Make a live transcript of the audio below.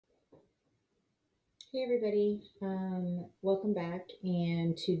Hey everybody, welcome back.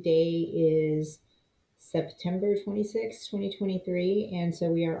 And today is September 26th, 2023. And so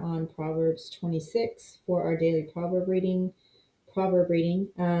we are on Proverbs 26 for our daily proverb reading.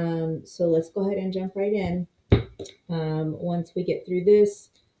 So let's go ahead and jump right in. Once we get through this,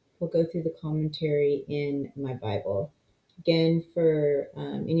 we'll go through the commentary in my Bible. Again, for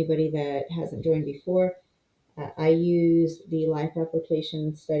anybody that hasn't joined before, I use the Life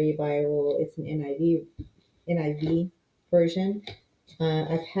Application Study Bible. It's an NIV version.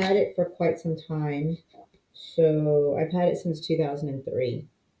 I've had it for quite some time. So I've had it since 2003.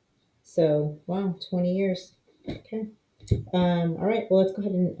 So wow, 20 years. Okay. All right. Well, let's go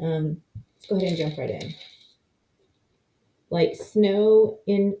ahead and jump right in. Like snow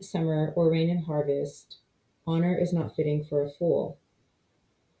in summer or rain in harvest, honor is not fitting for a fool.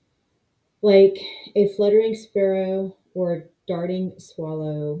 Like a fluttering sparrow or a darting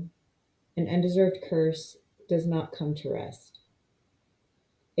swallow, an undeserved curse does not come to rest.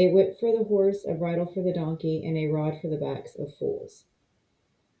 A whip for the horse, a bridle for the donkey, and a rod for the backs of fools.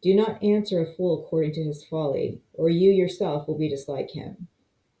 Do not answer a fool according to his folly, or you yourself will be just like him.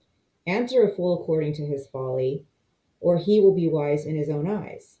 Answer a fool according to his folly, or he will be wise in his own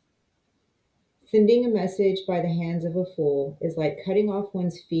eyes. Sending a message by the hands of a fool is like cutting off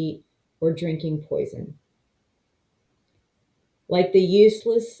one's feet or drinking poison. Like the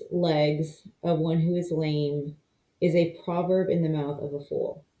useless legs of one who is lame is a proverb in the mouth of a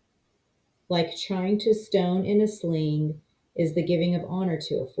fool. Like trying to stone in a sling is the giving of honor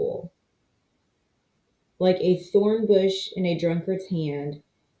to a fool. Like a thorn bush in a drunkard's hand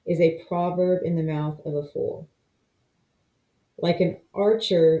is a proverb in the mouth of a fool. Like an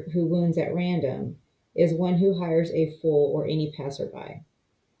archer who wounds at random is one who hires a fool or any passerby.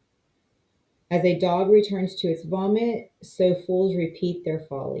 As a dog returns to its vomit, so fools repeat their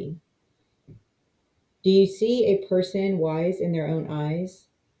folly. Do you see a person wise in their own eyes?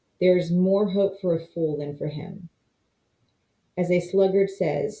 There is more hope for a fool than for him. As a sluggard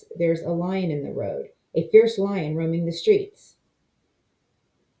says, there's a lion in the road, a fierce lion roaming the streets.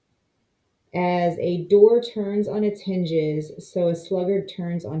 As a door turns on its hinges, so a sluggard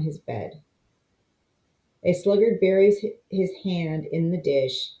turns on his bed. A sluggard buries his hand in the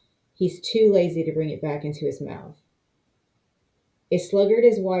dish. He's too lazy to bring it back into his mouth. A sluggard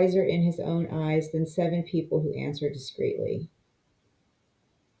is wiser in his own eyes than 7 people who answer discreetly.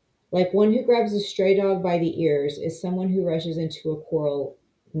 Like one who grabs a stray dog by the ears is someone who rushes into a quarrel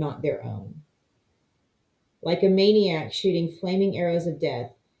not their own. Like a maniac shooting flaming arrows of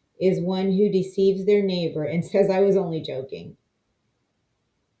death is one who deceives their neighbor and says, I was only joking.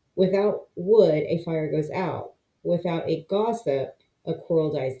 Without wood, a fire goes out. Without a gossip, a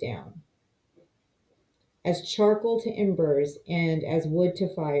quarrel dies down. As charcoal to embers and as wood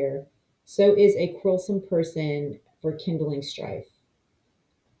to fire, so is a quarrelsome person for kindling strife.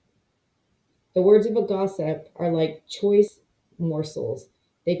 The words of a gossip are like choice morsels.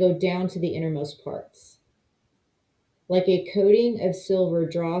 They go down to the innermost parts. Like a coating of silver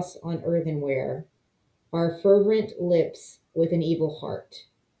dross on earthenware are fervent lips with an evil heart.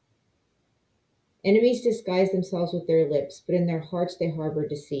 Enemies disguise themselves with their lips, but in their hearts they harbor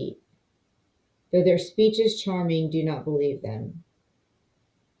deceit. Though their speech is charming, do not believe them.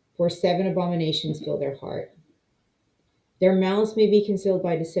 For 7 abominations fill their heart. Their mouths may be concealed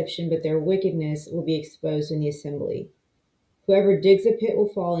by deception, but their wickedness will be exposed in the assembly. Whoever digs a pit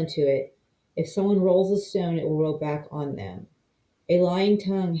will fall into it. If someone rolls a stone, it will roll back on them. A lying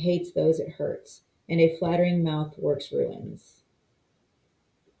tongue hates those it hurts, and a flattering mouth works ruins.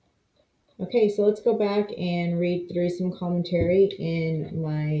 Okay, so let's go back and read through some commentary in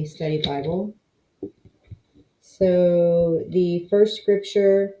my study Bible. So the first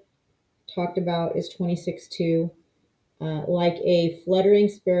scripture talked about is 26:2. Like a fluttering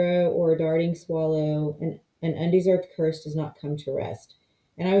sparrow or a darting swallow, an undeserved curse does not come to rest.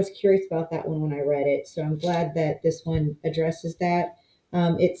 And I was curious about that one when I read it, so I'm glad that this one addresses that.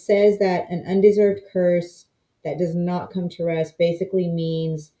 It says that an undeserved curse that does not come to rest basically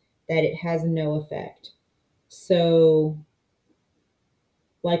means that it has no effect. So,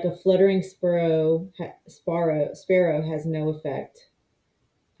 like a fluttering sparrow has no effect.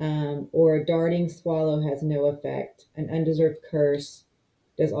 Or a darting swallow has no effect. An undeserved curse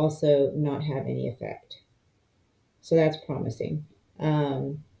does also not have any effect. So that's promising.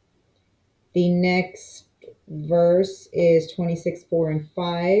 The next verse is 26:4 and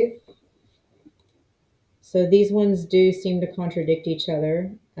 5. So these ones do seem to contradict each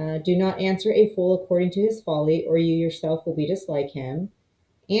other. Do not answer a fool according to his folly, or you yourself will be just like him.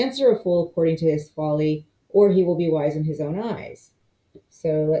 Answer a fool according to his folly, or he will be wise in his own eyes.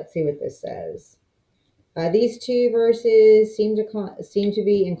 So let's see what this says. These two verses seem to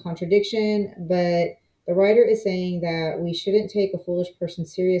be in contradiction, but the writer is saying that we shouldn't take a foolish person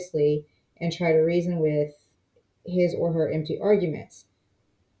seriously and try to reason with his or her empty arguments.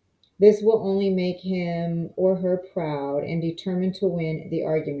 This will only make him or her proud and determined to win the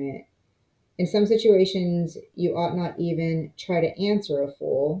argument. In some situations, you ought not even try to answer a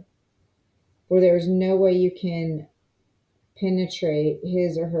fool, for there is no way you can penetrate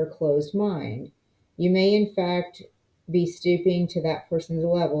his or her closed mind. You may, in fact, be stooping to that person's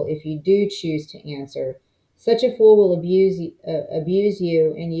level if you do choose to answer. Such a fool will abuse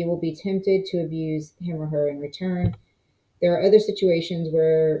you, and you will be tempted to abuse him or her in return. There are other situations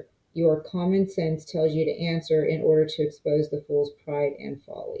where your common sense tells you to answer in order to expose the fool's pride and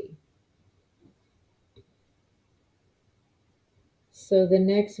folly. So the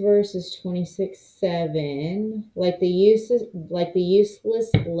next verse is 26:7. Like the useless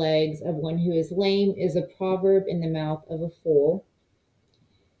legs of one who is lame is a proverb in the mouth of a fool.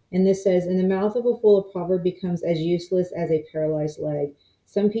 And this says, in the mouth of a fool, a proverb becomes as useless as a paralyzed leg.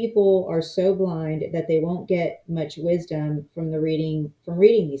 Some people are so blind that they won't get much wisdom from reading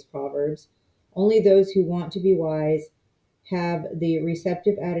these proverbs. Only those who want to be wise have the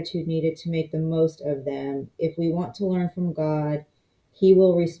receptive attitude needed to make the most of them. If we want to learn from God, he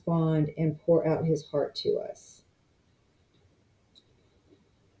will respond and pour out his heart to us.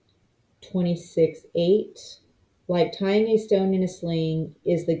 26:8. Like tying a stone in a sling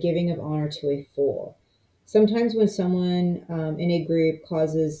is the giving of honor to a fool. Sometimes when someone in a group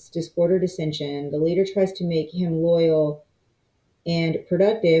causes discord or dissension, the leader tries to make him loyal and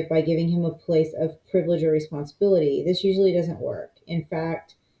productive by giving him a place of privilege or responsibility. This usually doesn't work. In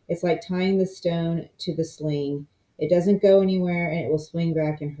fact, it's like tying the stone to the sling. It doesn't go anywhere and it will swing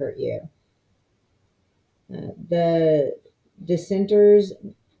back and hurt you. The dissenter's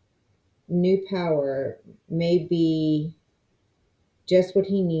new power may be just what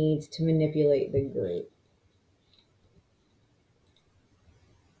he needs to manipulate the group.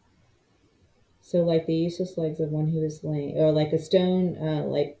 So, like the useless legs of one who is lame, or like a stone,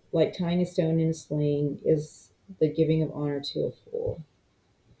 like tying a stone in a sling is the giving of honor to a fool.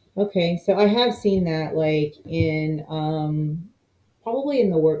 Okay, so I have seen that like in probably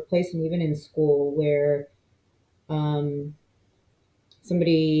in the workplace and even in school where um,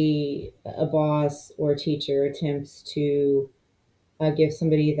 a boss or a teacher, attempts to give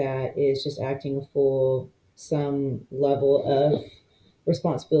somebody that is just acting a fool some level of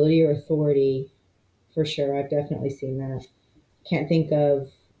responsibility or authority. For sure, I've definitely seen that. Can't think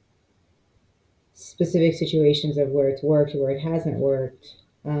of specific situations of where it's worked or where it hasn't worked,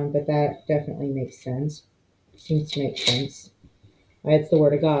 but that definitely makes sense. Seems to make sense. It's the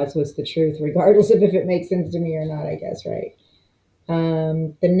word of God, so it's the truth, regardless of if it makes sense to me or not, I guess, right?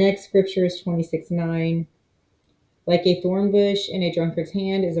 The next scripture is 26:9. Like a thorn bush in a drunkard's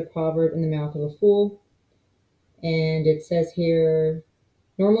hand is a proverb in the mouth of a fool. And it says here,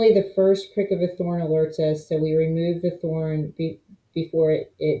 normally the first prick of a thorn alerts us, so we remove the thorn before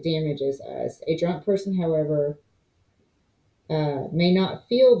it damages us. A drunk person, however, may not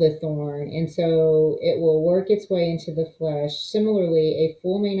feel the thorn, and so it will work its way into the flesh. Similarly, a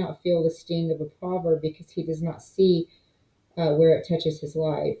fool may not feel the sting of a proverb because he does not see where it touches his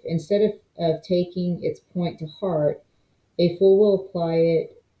life. Instead of taking its point to heart, a fool will apply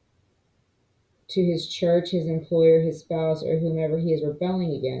it to his church, his employer, his spouse, or whomever he is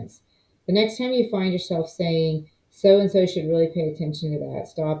rebelling against. The next time you find yourself saying, so and so should really pay attention to that,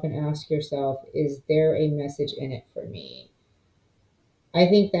 stop and ask yourself, is there a message in it for me? I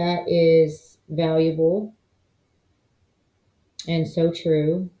think that is valuable and so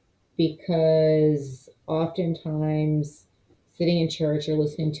true, because oftentimes sitting in church or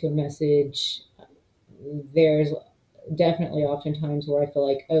listening to a message, there's definitely oftentimes where I feel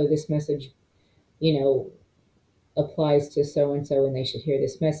like, oh, this message, you know, applies to so and so and they should hear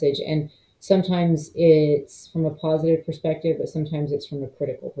this message. And sometimes it's from a positive perspective, but sometimes it's from a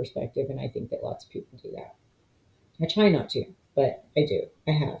critical perspective. And I think that lots of people do that. I try not to, but I do.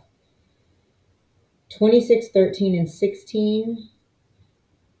 I have. 26:13 and 16.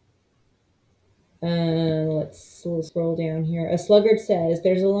 Let's scroll down here. A sluggard says,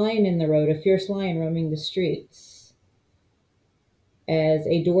 there's a lion in the road, a fierce lion roaming the streets. As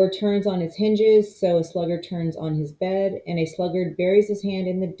a door turns on its hinges, so a sluggard turns on his bed, and a sluggard buries his hand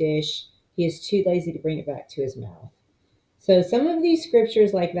in the dish. He is too lazy to bring it back to his mouth. So some of these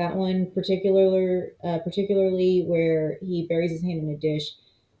scriptures, like that one, particularly where he buries his hand in a dish,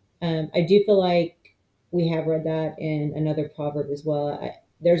 I do feel like we have read that in another proverb as well.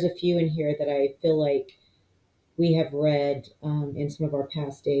 There's a few in here that I feel like we have read in some of our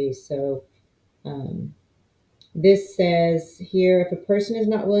past days. So This says here, if a person is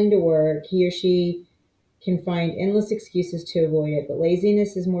not willing to work, he or she can find endless excuses to avoid it, but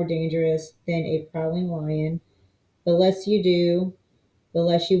laziness is more dangerous than a prowling lion. The less you do, the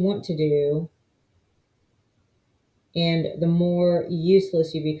less you want to do, and the more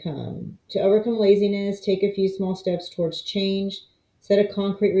useless you become. To overcome laziness, take a few small steps towards change. Set a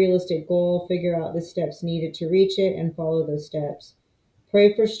concrete, realistic goal, figure out the steps needed to reach it, and follow those steps.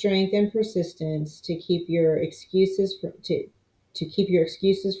 Pray for strength and persistence to keep your excuses to keep your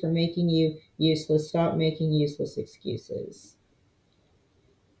excuses from making you useless. Stop making useless excuses.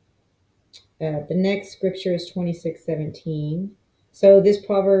 The next scripture is 26:17. So this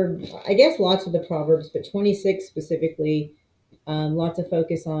proverb, I guess lots of the proverbs, but 26 specifically, lots of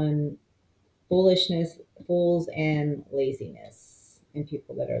focus on foolishness, fools, and laziness, and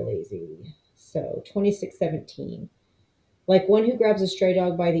people that are lazy. So 26:17. Like one who grabs a stray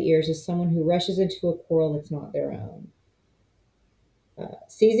dog by the ears is someone who rushes into a quarrel that's not their own.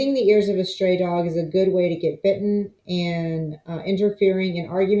 Seizing the ears of a stray dog is a good way to get bitten, and interfering in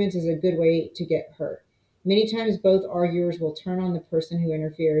arguments is a good way to get hurt. Many times, both arguers will turn on the person who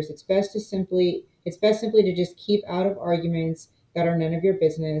interferes. It's best simply to just keep out of arguments that are none of your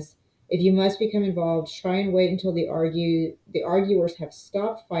business. If you must become involved, try and wait until the arguers have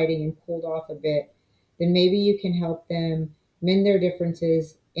stopped fighting and cooled off a bit. Then maybe you can help them mend their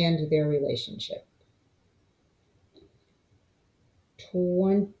differences and their relationship.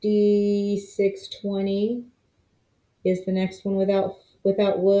 26:20 is the next one.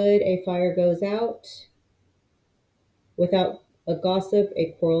 Without wood a fire goes out, without a gossip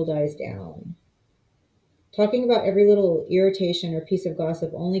a quarrel dies down. Talking about every little irritation or piece of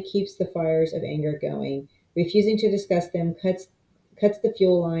gossip only keeps the fires of anger going. Refusing to discuss them cuts the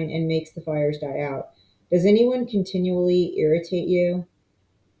fuel line and makes the fires die out. Does anyone continually irritate you?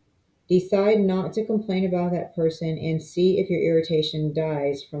 Decide not to complain about that person and see if your irritation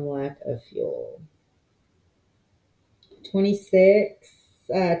dies from lack of fuel.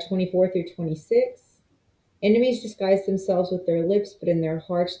 24 through 26. Enemies disguise themselves with their lips, but in their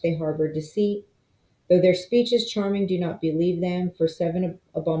hearts they harbor deceit. Though their speech is charming, do not believe them, for 7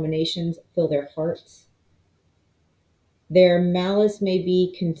 abominations fill their hearts. Their malice may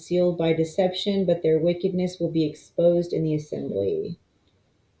be concealed by deception, but their wickedness will be exposed in the assembly.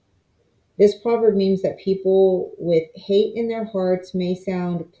 This proverb means that people with hate in their hearts may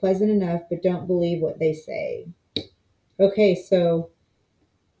sound pleasant enough, but don't believe what they say. Okay, so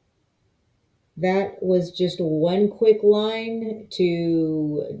that was just one quick line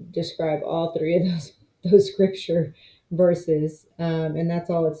to describe all 3 of those scripture verses, and that's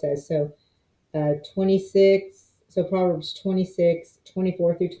all it says. So 26, so Proverbs 26,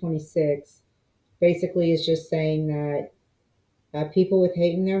 24 through 26, basically is just saying that people with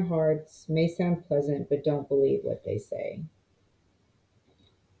hate in their hearts may sound pleasant, but don't believe what they say.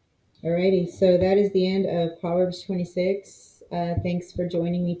 Alrighty, so that is the end of Proverbs 26. Thanks for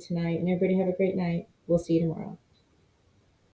joining me tonight, and everybody have a great night. We'll see you tomorrow.